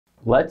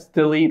Let's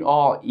delete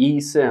all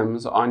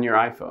eSIMs on your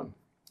iPhone.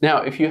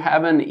 Now, if you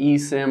have an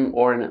eSIM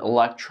or an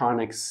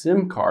electronic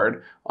SIM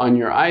card on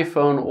your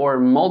iPhone or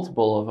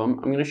multiple of them,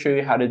 I'm going to show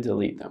you how to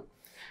delete them.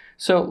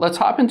 So let's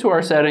hop into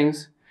our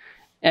settings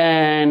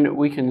and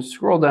we can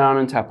scroll down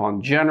and tap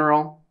on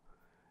General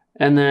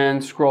and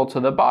then scroll to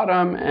the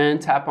bottom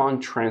and tap on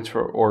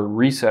Transfer or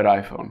Reset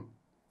iPhone.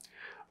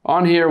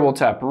 On here, we'll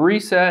tap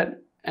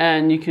Reset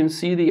and you can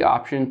see the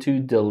option to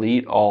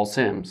delete all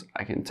SIMs.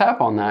 I can tap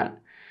on that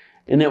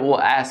and it will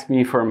ask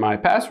me for my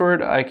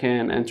password. I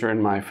can enter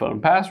in my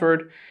phone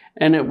password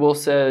and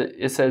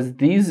it says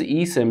these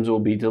eSIMs will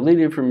be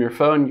deleted from your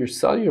phone. Your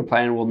cellular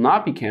plan will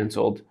not be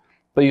canceled,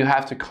 but you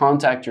have to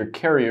contact your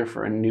carrier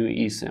for a new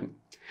eSIM.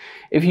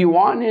 If you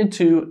wanted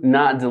to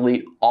not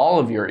delete all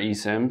of your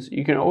eSIMs,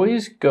 you can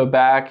always go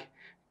back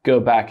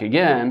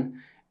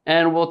again,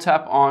 and we'll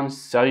tap on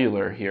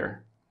cellular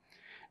here.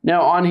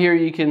 Now on here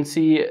you can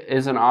see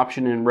is an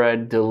option in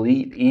red,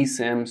 delete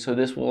eSIM. So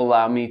this will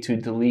allow me to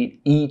delete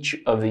each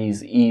of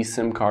these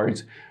eSIM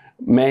cards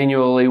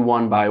manually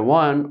one by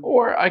one,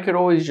 or I could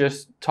always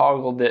just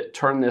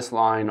turn this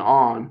line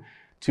on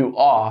to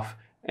off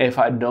if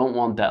I don't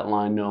want that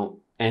line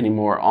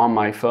anymore on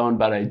my phone,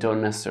 but I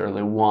don't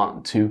necessarily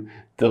want to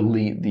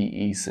delete the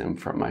eSIM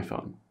from my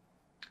phone.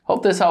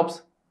 Hope this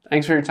helps.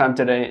 Thanks for your time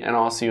today, and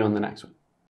I'll see you on the next one.